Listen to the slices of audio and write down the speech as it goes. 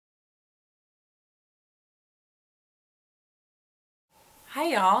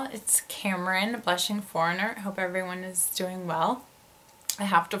Hi y'all, it's Cameron, Blushing Foreigner. Hope everyone is doing well. I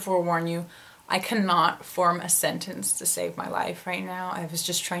have to forewarn you, I cannot form a sentence to save my life right now. I was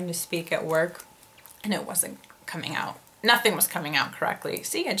just trying to speak at work and it wasn't coming out. Nothing was coming out correctly.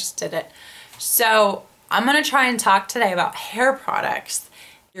 See, I just did it. So I'm gonna try and talk today about hair products.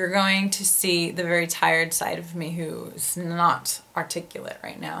 You're going to see the very tired side of me who's not articulate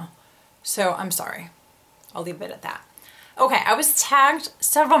right now. So I'm sorry. I'll leave it at that. Okay, I was tagged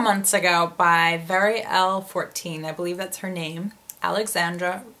several months ago by VeryL14, I believe that's her name,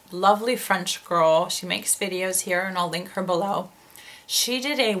 Alexandra, lovely French girl. She makes videos here and I'll link her below. She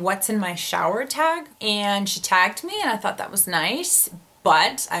did a what's in my shower tag and she tagged me and I thought that was nice,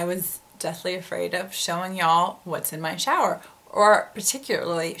 but I was deathly afraid of showing y'all what's in my shower, or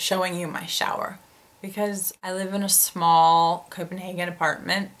particularly showing you my shower, because I live in a small Copenhagen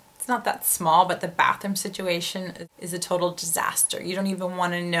apartment. It's not that small, but the bathroom situation is a total disaster. You don't even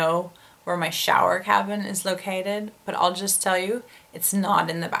want to know where my shower cabin is located, but I'll just tell you, it's not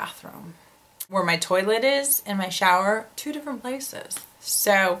in the bathroom. Where my toilet is and my shower, two different places.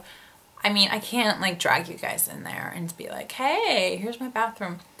 So, I mean, I can't like drag you guys in there and be like, hey, here's my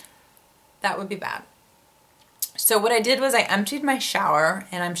bathroom. That would be bad. So what I did was I emptied my shower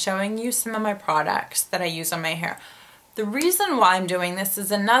and I'm showing you some of my products that I use on my hair. The reason why I'm doing this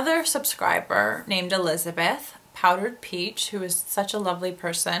is another subscriber named Elizabeth, Powdered Peach, who is such a lovely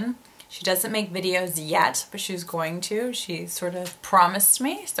person. She doesn't make videos yet, but she's going to. She sort of promised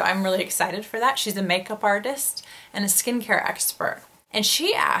me, so I'm really excited for that. She's a makeup artist and a skincare expert. And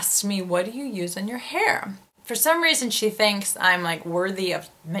she asked me, what do you use on your hair? For some reason, she thinks I'm like worthy of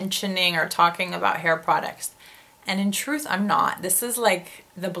mentioning or talking about hair products. And in truth, I'm not. This is like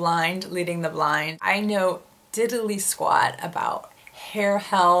the blind leading the blind. I know diddly squat about hair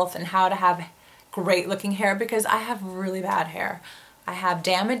health and how to have great looking hair because I have really bad hair. I have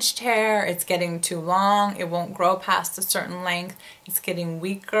damaged hair, it's getting too long, it won't grow past a certain length, it's getting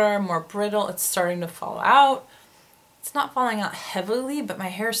weaker, more brittle, it's starting to fall out. It's not falling out heavily, but my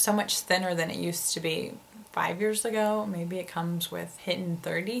hair is so much thinner than it used to be 5 years ago. Maybe it comes with hitting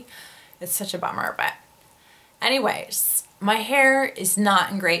 30. It's such a bummer, but anyways, my hair is not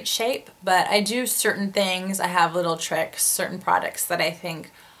in great shape, but I do certain things. I have little tricks, certain products that I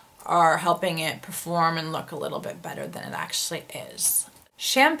think are helping it perform and look a little bit better than it actually is.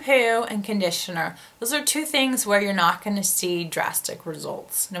 Shampoo and conditioner, those are two things where you're not going to see drastic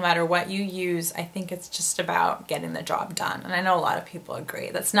results. No matter what you use, I think it's just about getting the job done. And I know a lot of people agree.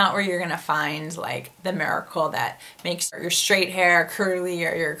 That's not where you're going to find like the miracle that makes your straight hair curly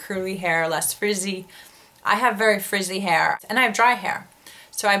or your curly hair less frizzy. I have very frizzy hair and I have dry hair.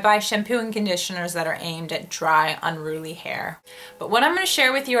 So I buy shampoo and conditioners that are aimed at dry, unruly hair. But what I'm going to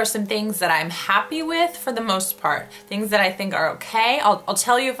share with you are some things that I'm happy with for the most part. Things that I think are okay. I'll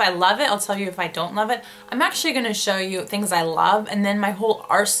tell you if I love it. I'll tell you if I don't love it. I'm actually going to show you things I love and then my whole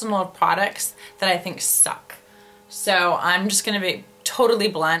arsenal of products that I think suck. So I'm just going to be totally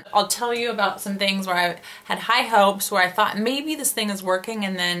blunt. I'll tell you about some things where I had high hopes, where I thought maybe this thing is working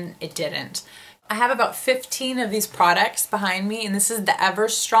and then it didn't. I have about 15 of these products behind me, and this is the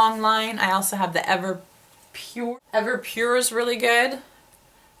EverStrong line. I also have the EverPure. EverPure is really good.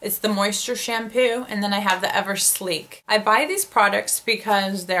 It's the moisture shampoo, and then I have the EverSleek. I buy these products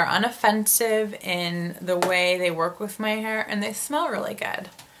because they're unoffensive in the way they work with my hair, and they smell really good.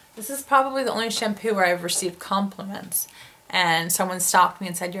 This is probably the only shampoo where I've received compliments, and someone stopped me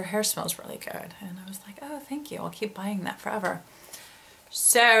and said, your hair smells really good. And I was like, oh, thank you. I'll keep buying that forever.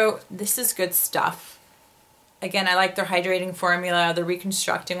 So this is good stuff. Again, I like their hydrating formula. The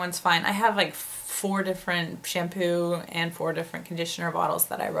reconstructing one's fine. I have like 4 different shampoo and 4 different conditioner bottles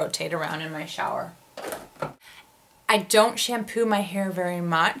that I rotate around in my shower. I don't shampoo my hair very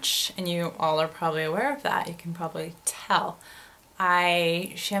much, and you all are probably aware of that. You can probably tell.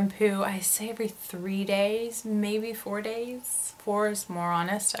 I shampoo, I say every 3 days, maybe 4 days. 4 is more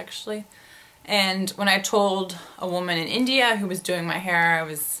honest, actually. And when I told a woman in India who was doing my hair, I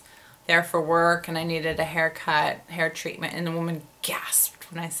was there for work and I needed a haircut, hair treatment, and the woman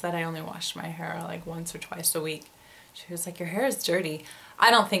gasped when I said I only washed my hair like once or twice a week. She was like, your hair is dirty. I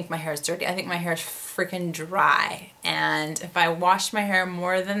don't think my hair is dirty. I think my hair is freaking dry. And if I wash my hair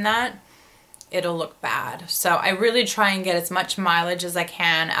more than that, it'll look bad. So I really try and get as much mileage as I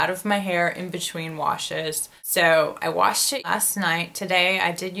can out of my hair in between washes. So I washed it last night. Today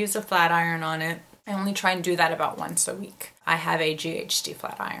I did use a flat iron on it. I only try and do that about once a week. I have a GHD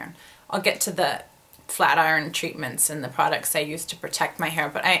flat iron. I'll get to the flat iron treatments and the products I use to protect my hair,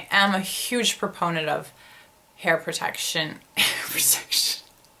 but I am a huge proponent of hair protection.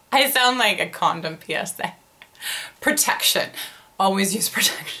 I sound like a condom PSA. Protection. always use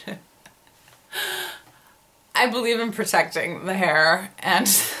protection. I believe in protecting the hair and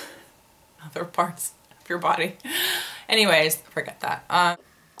other parts of your body. Anyways, forget that.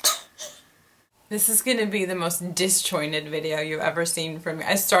 This is gonna be the most disjointed video you've ever seen from me.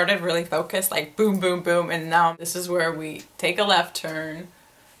 I started really focused, like boom, boom, boom, and now this is where we take a left turn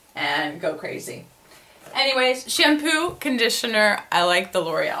and go crazy. Anyways, shampoo, conditioner, I like the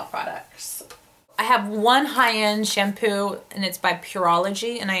L'Oreal products. I have one high-end shampoo and it's by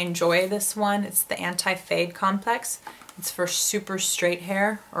Pureology and I enjoy this one. It's the Anti-Fade Complex. It's for super straight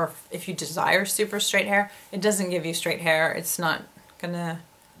hair, or if you desire super straight hair. It doesn't give you straight hair. It's not gonna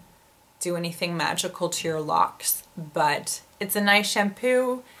do anything magical to your locks, but it's a nice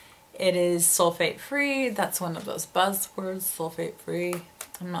shampoo. It is sulfate free. That's one of those buzzwords, sulfate free.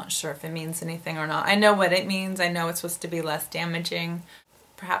 I'm not sure if it means anything or not. I know what it means. I know it's supposed to be less damaging.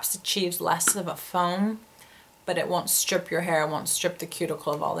 Perhaps achieves less of a foam, but it won't strip your hair, it won't strip the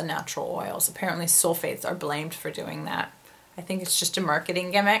cuticle of all the natural oils. Apparently sulfates are blamed for doing that. I think it's just a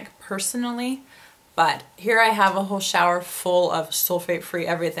marketing gimmick, personally. But here I have a whole shower full of sulfate-free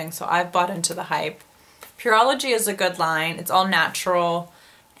everything, so I've bought into the hype. Pureology is a good line. It's all natural,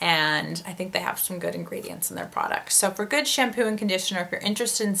 and I think they have some good ingredients in their products. So for good shampoo and conditioner, if you're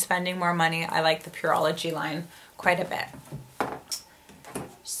interested in spending more money, I like the Pureology line quite a bit.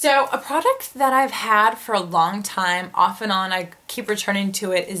 So a product that I've had for a long time, off and on, I keep returning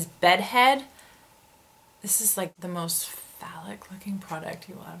to it, is BedHead. This is like the most phallic looking product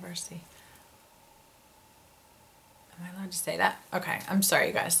you will ever see. Am I allowed to say that? Okay, I'm sorry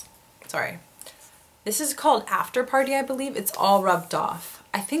you guys. Sorry. This is called AfterParty, I believe. It's all rubbed off.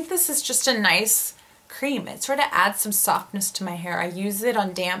 I think this is just a nice cream. It sort of adds some softness to my hair. I use it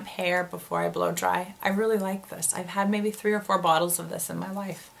on damp hair before I blow dry. I really like this. I've had maybe 3 or 4 bottles of this in my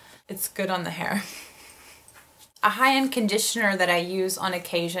life. It's good on the hair. A high-end conditioner that I use on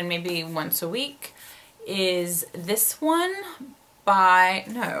occasion, maybe once a week, is this one by,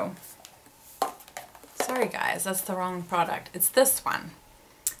 no. Sorry guys, that's the wrong product. It's this one.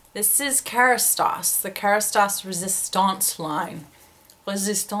 This is Kerastase, the Kerastase Resistance line.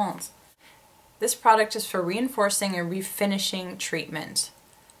 Resistance. This product is for reinforcing and refinishing treatment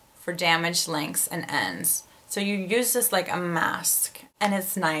for damaged links and ends. So you use this like a mask and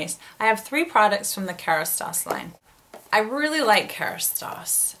it's nice. I have 3 products from the Kerastase line. I really like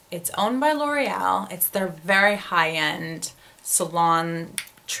Kerastase. It's owned by L'Oreal. It's their very high-end salon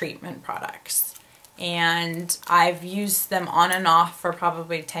treatment products. And I've used them on and off for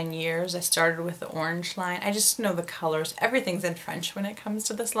probably 10 years. I started with the orange line. I just know the colors. Everything's in French when it comes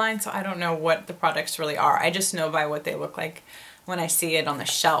to this line, so I don't know what the products really are. I just know by what they look like when I see it on the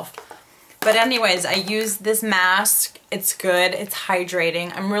shelf. But anyways, I use this mask. It's good. It's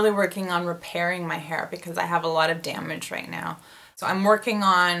hydrating. I'm really working on repairing my hair because I have a lot of damage right now. So I'm working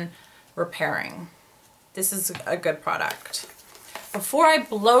on repairing. This is a good product. Before I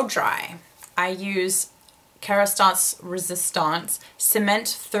blow dry, I use Kerastase Resistance Ciment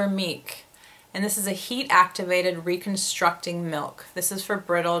Thermique, and this is a heat-activated reconstructing milk. This is for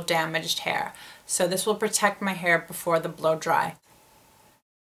brittle, damaged hair. So this will protect my hair before the blow dry.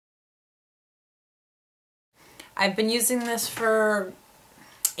 I've been using this for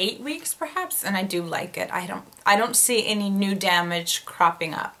 8 weeks perhaps, and I do like it. I don't see any new damage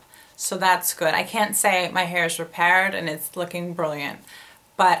cropping up, so that's good. I can't say my hair is repaired and it's looking brilliant,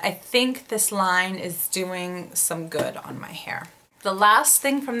 but I think this line is doing some good on my hair. The last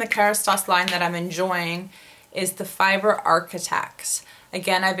thing from the Kerastase line that I'm enjoying is the Fibre Architecte.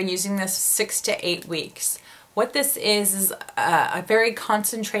 Again, I've been using this 6 to 8 weeks. What this is a very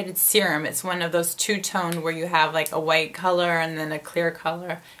concentrated serum. It's one of those two-tone where you have like a white color and then a clear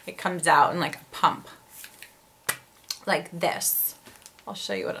color. It comes out in like a pump, like this. I'll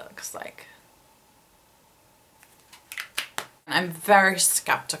show you what it looks like. I'm very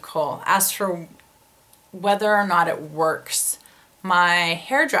skeptical as for whether or not it works. My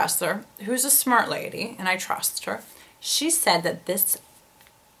hairdresser, who's a smart lady, and I trust her, she said that this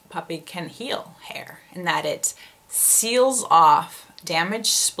puppy can heal hair and that it seals off damaged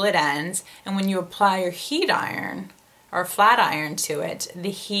split ends, and when you apply your heat iron or flat iron to it, the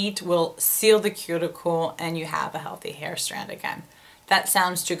heat will seal the cuticle and you have a healthy hair strand again. That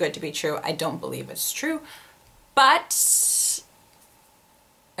sounds too good to be true. I don't believe it's true, but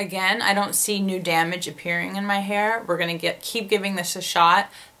again, I don't see new damage appearing in my hair. We're gonna keep giving this a shot.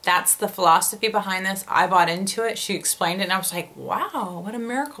 That's the philosophy behind this. I bought into it. She explained it and I was like, wow, what a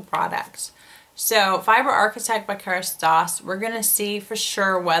miracle product. So Fibre Architecte by Kerastase, we're gonna see for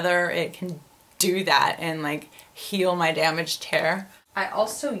sure whether it can do that and like heal my damaged hair. I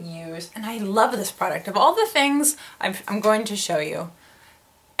also use, and I love this product, of all the things I'm going to show you,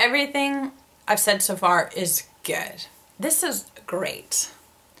 everything I've said so far is good. This is great.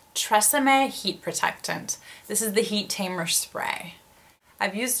 TRESemme Heat Protectant. This is the Heat Tamer Spray.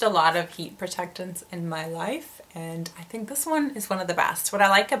 I've used a lot of heat protectants in my life, and I think this one is one of the best. What I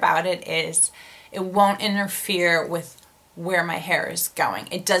like about it is it won't interfere with where my hair is going.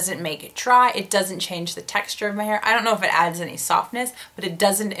 It doesn't make it dry. It doesn't change the texture of my hair. I don't know if it adds any softness, but it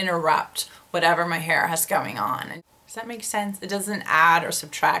doesn't interrupt whatever my hair has going on. Does that make sense? It doesn't add or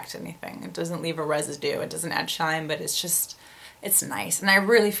subtract anything. It doesn't leave a residue. It doesn't add shine, but it's just, it's nice. And I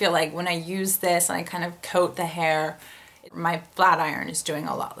really feel like when I use this and I kind of coat the hair, my flat iron is doing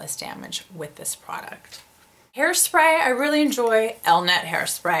a lot less damage with this product. Hairspray, I really enjoy Elnett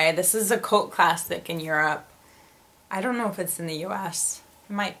hairspray. This is a cult classic in Europe. I don't know if it's in the US.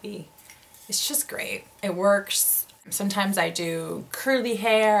 It might be. It's just great. It works. Sometimes I do curly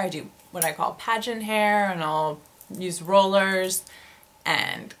hair. I do what I call pageant hair, and I'll use rollers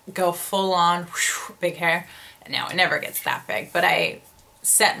and go full on whoosh, big hair. Now it never gets that big, but I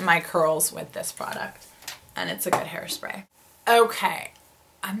set my curls with this product, and it's a good hairspray. Okay,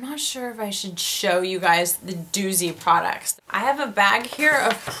 I'm not sure if I should show you guys the doozy products. I have a bag here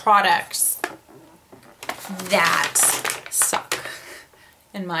of products that suck,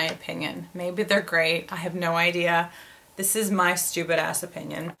 in my opinion. Maybe they're great, I have no idea. This is my stupid ass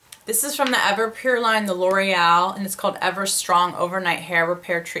opinion. This is from the EverPure line, the L'Oreal, and it's called EverStrong Overnight Hair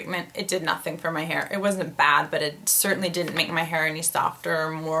Repair Treatment. It did nothing for my hair. It wasn't bad, but it certainly didn't make my hair any softer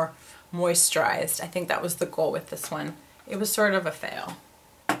or more moisturized. I think that was the goal with this one. It was sort of a fail.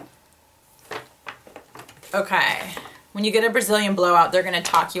 Okay, when you get a Brazilian blowout, they're gonna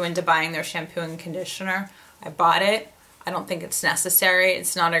talk you into buying their shampoo and conditioner. I bought it. I don't think it's necessary.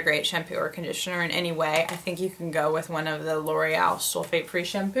 It's not a great shampoo or conditioner in any way. I think you can go with one of the L'Oreal sulfate-free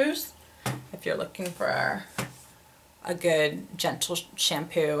shampoos if you're looking for a good, gentle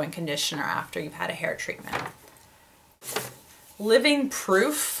shampoo and conditioner after you've had a hair treatment. Living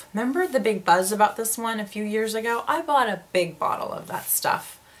Proof. Remember the big buzz about this one a few years ago? I bought a big bottle of that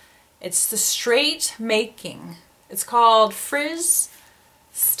stuff. It's the straight making. It's called Frizz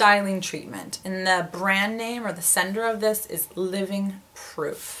Styling Treatment, and the brand name or the sender of this is Living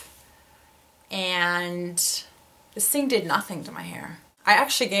Proof. And this thing did nothing to my hair. I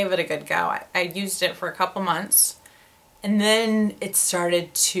actually gave it a good go. I used it for a couple months, and then it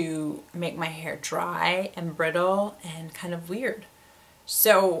started to make my hair dry and brittle and kind of weird.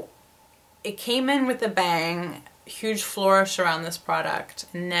 So it came in with a bang, huge flourish around this product,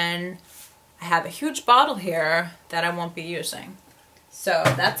 and then I have a huge bottle here that I won't be using. So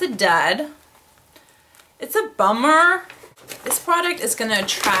that's a dud. It's a bummer. This product is going to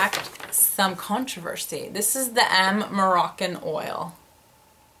attract some controversy. This is the M Moroccan oil.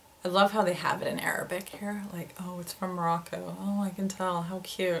 I love how they have it in Arabic here. Like, oh, it's from Morocco. Oh, I can tell. How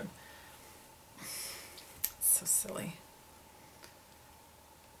cute. It's so silly.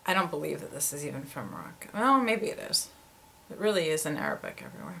 I don't believe that this is even from Morocco. Well, maybe it is. It really is in Arabic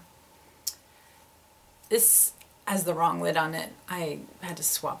everywhere. This has the wrong lid on it. I had to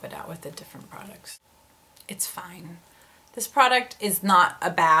swap it out with the different products. It's fine. This product is not a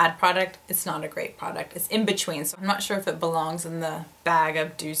bad product. It's not a great product. It's in between, so I'm not sure if it belongs in the bag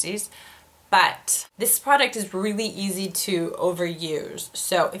of doozies. But this product is really easy to overuse.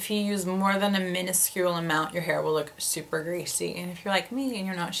 So if you use more than a minuscule amount, your hair will look super greasy. And if you're like me and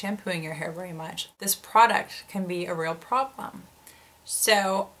you're not shampooing your hair very much, this product can be a real problem.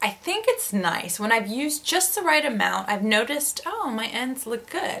 So I think it's nice. When I've used just the right amount, I've noticed, oh, my ends look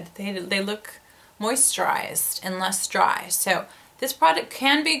good. They look moisturized and less dry. So this product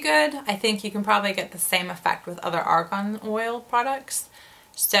can be good. I think you can probably get the same effect with other argan oil products.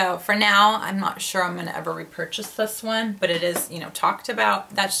 So for now, I'm not sure I'm going to ever repurchase this one, but it is, you know, talked about.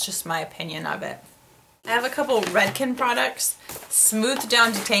 That's just my opinion of it. I have a couple Redken products. Smooth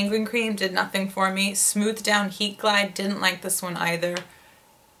Down Detangling Cream did nothing for me. Smooth Down Heat Glide, didn't like this one either.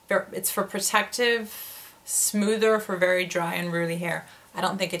 It's for protective, smoother for very dry and unruly hair. I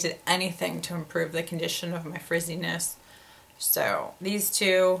don't think it did anything to improve the condition of my frizziness. So these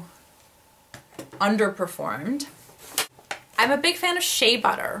two underperformed. I'm a big fan of shea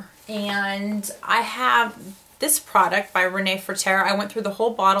butter, and I have this product by Renee Ferter. I went through the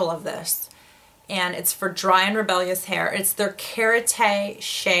whole bottle of this. And it's for dry and rebellious hair. It's their Kerastase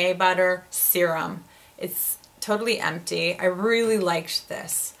Shea Butter Serum. It's totally empty. I really liked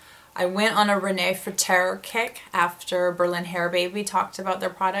this. I went on a Renee Ferter kick after Berlin Hair Baby talked about their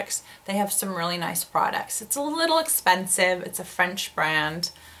products. They have some really nice products. It's a little expensive. It's a French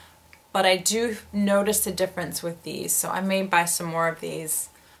brand. but I do notice a difference with these, so I may buy some more of these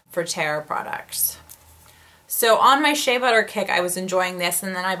for Terra products. So on my shea butter kick, I was enjoying this,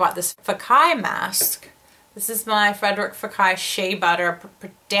 and then I bought this Fekkai mask. This is my Frederick Fekkai Shea Butter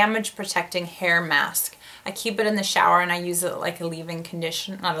Damage Protecting Hair Mask. I keep it in the shower and I use it like a leave-in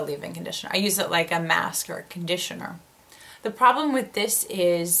conditioner, not a leave-in conditioner. I use it like a mask or a conditioner. The problem with this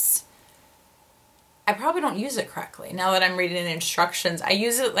is I probably don't use it correctly. Now that I'm reading the instructions, I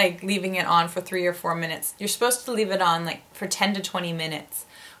use it like leaving it on for 3 or 4 minutes. You're supposed to leave it on like for 10 to 20 minutes.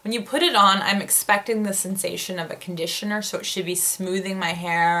 When you put it on, I'm expecting the sensation of a conditioner, so it should be smoothing my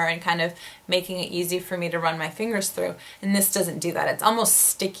hair and kind of making it easy for me to run my fingers through. And this doesn't do that. It's almost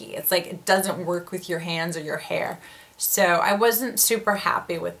sticky. It's like it doesn't work with your hands or your hair. So I wasn't super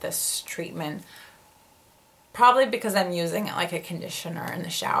happy with this treatment. Probably because I'm using it like a conditioner in the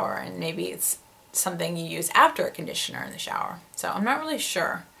shower, and maybe it's something you use after a conditioner in the shower. So I'm not really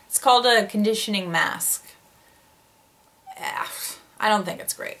sure. It's called a conditioning mask. I don't think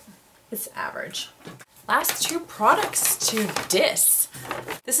it's great. It's average. Last 2 products to diss.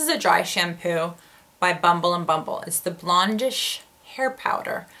 This is a dry shampoo by Bumble and Bumble. It's the Blondish Hair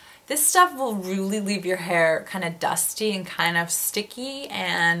Powder. This stuff will really leave your hair kind of dusty and kind of sticky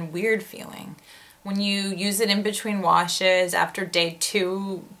and weird feeling. When you use it in between washes after day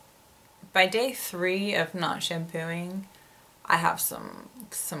 2, by day 3 of not shampooing, I have some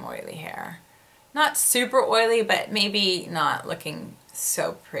oily hair. Not super oily, but maybe not looking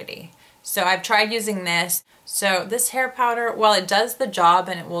so pretty. So I've tried using this. So this hair powder, while it does the job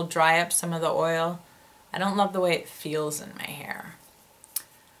and it will dry up some of the oil, I don't love the way it feels in my hair.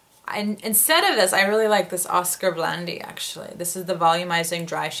 Instead of this, I really like this Oscar Blandi actually. This is the volumizing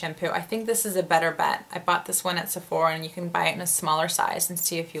dry shampoo. I think this is a better bet. I bought this one at Sephora, and you can buy it in a smaller size and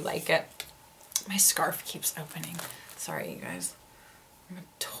see if you like it. My scarf keeps opening. Sorry, you guys. I'm a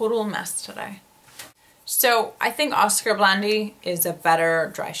total mess today. So I think Oscar Blandi is a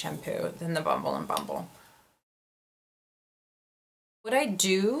better dry shampoo than the Bumble and Bumble. What I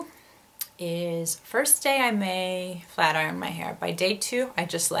do is first day I may flat iron my hair. By day 2, I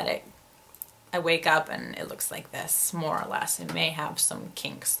just let it. I wake up and it looks like this, more or less. It may have some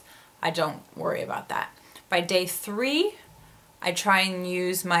kinks. I don't worry about that. By day 3, I try and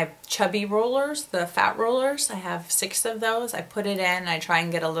use my chubby rollers, the fat rollers. I have 6 of those. I put it in and I try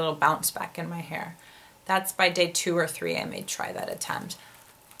and get a little bounce back in my hair. That's by day 2 or 3. I may try that attempt.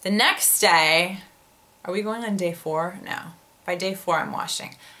 The next day, are we going on day 4? No. By day 4, I'm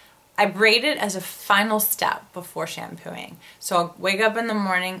washing. I braid it as a final step before shampooing. So I'll wake up in the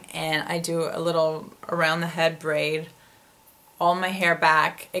morning and I do a little around the head braid, all my hair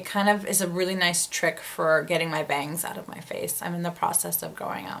back. It kind of is a really nice trick for getting my bangs out of my face. I'm in the process of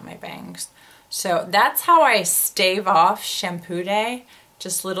growing out my bangs. So that's how I stave off shampoo day.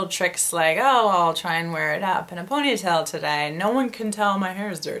 Just little tricks like, oh, I'll try and wear it up in a ponytail today. No one can tell my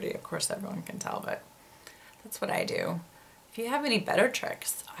hair is dirty. Of course everyone can tell, but that's what I do. If you have any better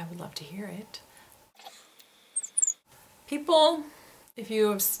tricks, I would love to hear it. People, if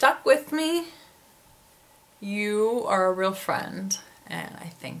you have stuck with me, you are a real friend, and I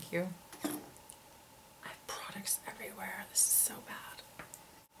thank you. I have products everywhere. This is so bad.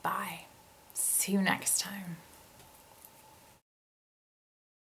 Bye. See you next time.